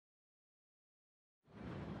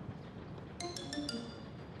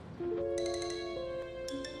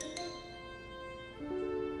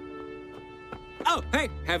Oh, hey,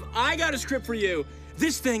 have I got a script for you?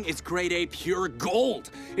 This thing is grade A pure gold.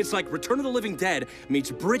 It's like Return of the Living Dead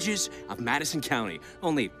meets Bridges of Madison County,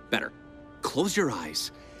 only better. Close your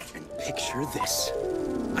eyes and picture this.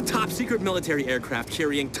 A top-secret military aircraft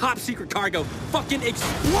carrying top-secret cargo fucking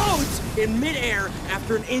explodes in midair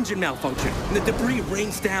after an engine malfunction, and the debris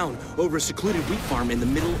rains down over a secluded wheat farm in the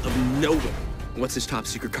middle of nowhere. What's this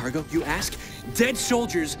top-secret cargo, you ask? Dead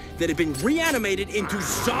soldiers that have been reanimated into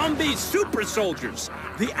zombie super soldiers.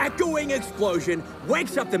 The echoing explosion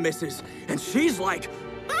wakes up the missus, and she's like,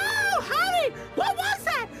 "Oh, honey, what was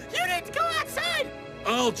that? You need to go outside."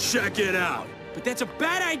 "I'll check it out." But that's a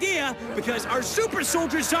bad idea, because our super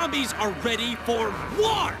soldier zombies are ready for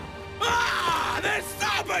war. Ah, the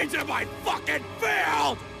zombies in my fucking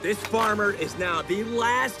field! This farmer is now the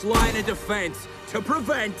last line of defense to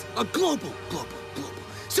prevent a global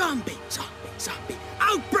zombie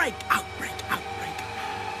outbreak.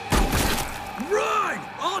 Run!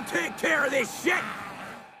 I'll take care of this shit!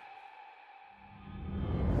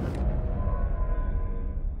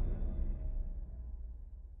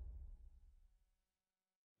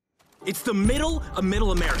 It's the middle of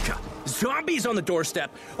Middle America. Zombies on the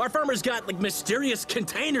doorstep. Our farmer's got, like, mysterious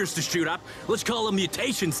containers to shoot up. Let's call them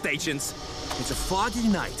mutation stations. It's a foggy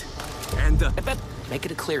night, and Make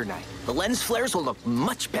it a clear night. The lens flares will look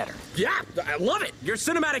much better. yeah, I love it. Your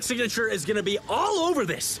cinematic signature is gonna be all over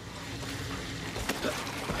this.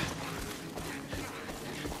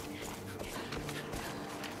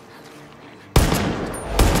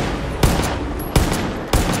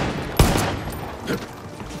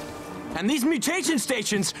 And these mutation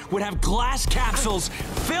stations would have glass capsules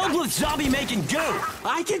filled with zombie-making goo.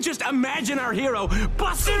 I can just imagine our hero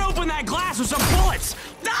busting open that glass with some bullets.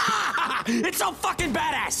 Ah! It's so fucking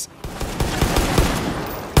badass.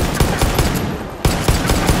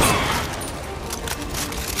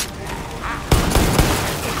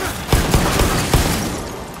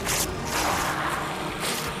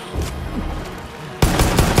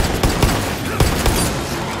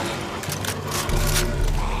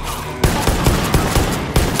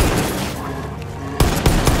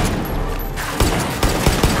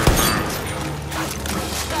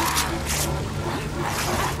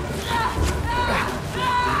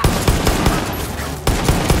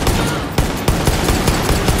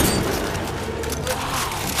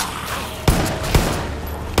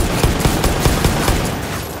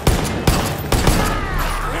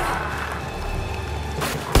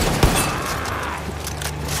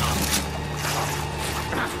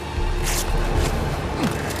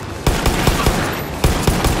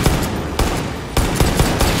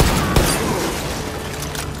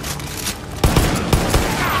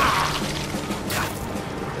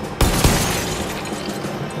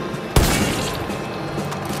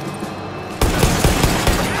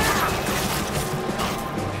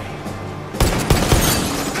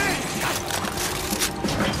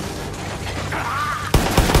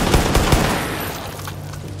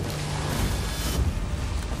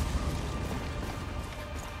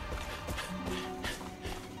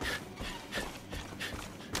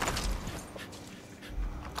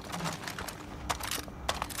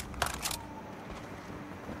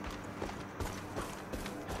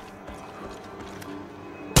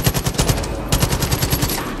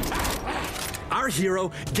 Our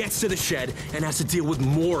hero gets to the shed and has to deal with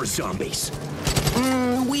more zombies.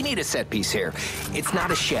 We need a set piece here. It's not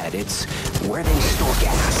a shed, it's where they store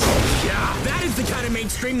gas. Yeah, that is the kind of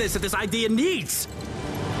mainstreamness that this idea needs.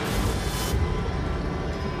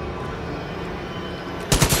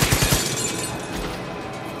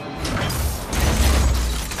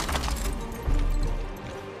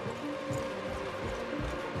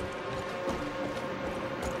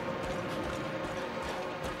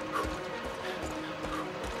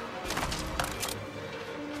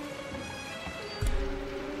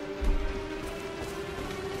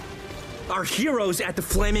 Our hero's at the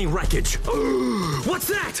flaming wreckage. What's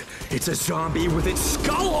that? It's a zombie with its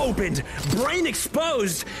skull opened, brain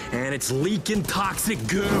exposed, and it's leaking toxic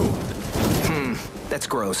goo. That's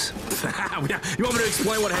gross. You want me to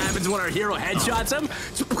explain what happens when our hero headshots him?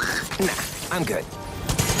 Nah, I'm good.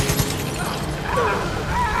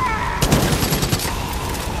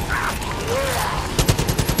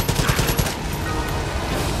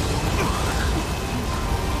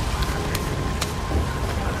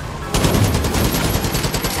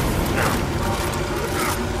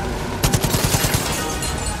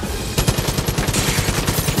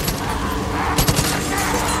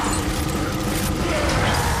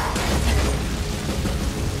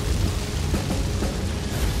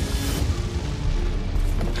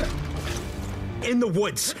 In the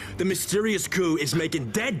woods, the mysterious goo is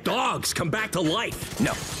making dead dogs come back to life.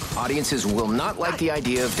 No, audiences will not like the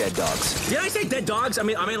idea of dead dogs. Did I say dead dogs? I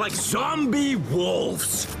mean like zombie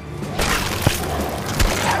wolves.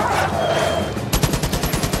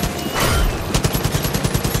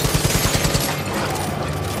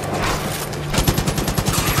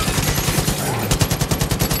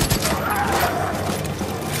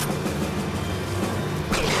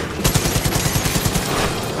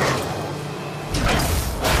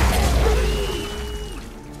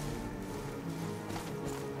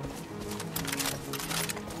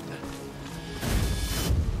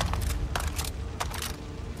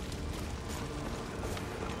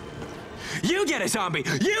 You get a zombie!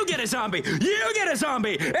 You get a zombie! You get a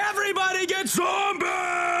zombie! Everybody gets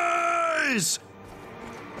zombies!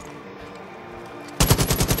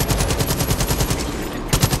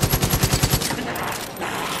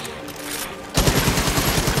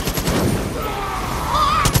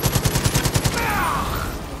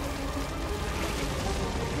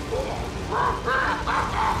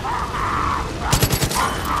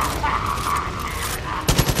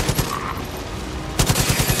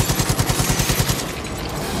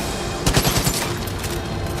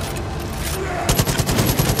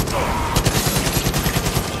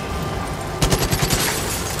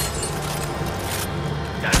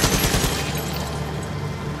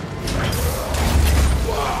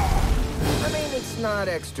 Not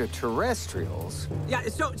extraterrestrials. Yeah,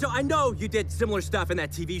 so I know you did similar stuff in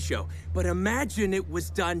that TV show, but imagine it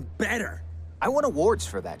was done better. I won awards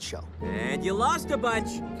for that show. And you lost a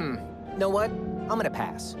bunch. Know what? I'm gonna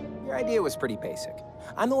pass. Your idea was pretty basic.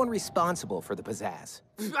 I'm the one responsible for the pizzazz.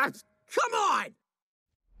 Come on!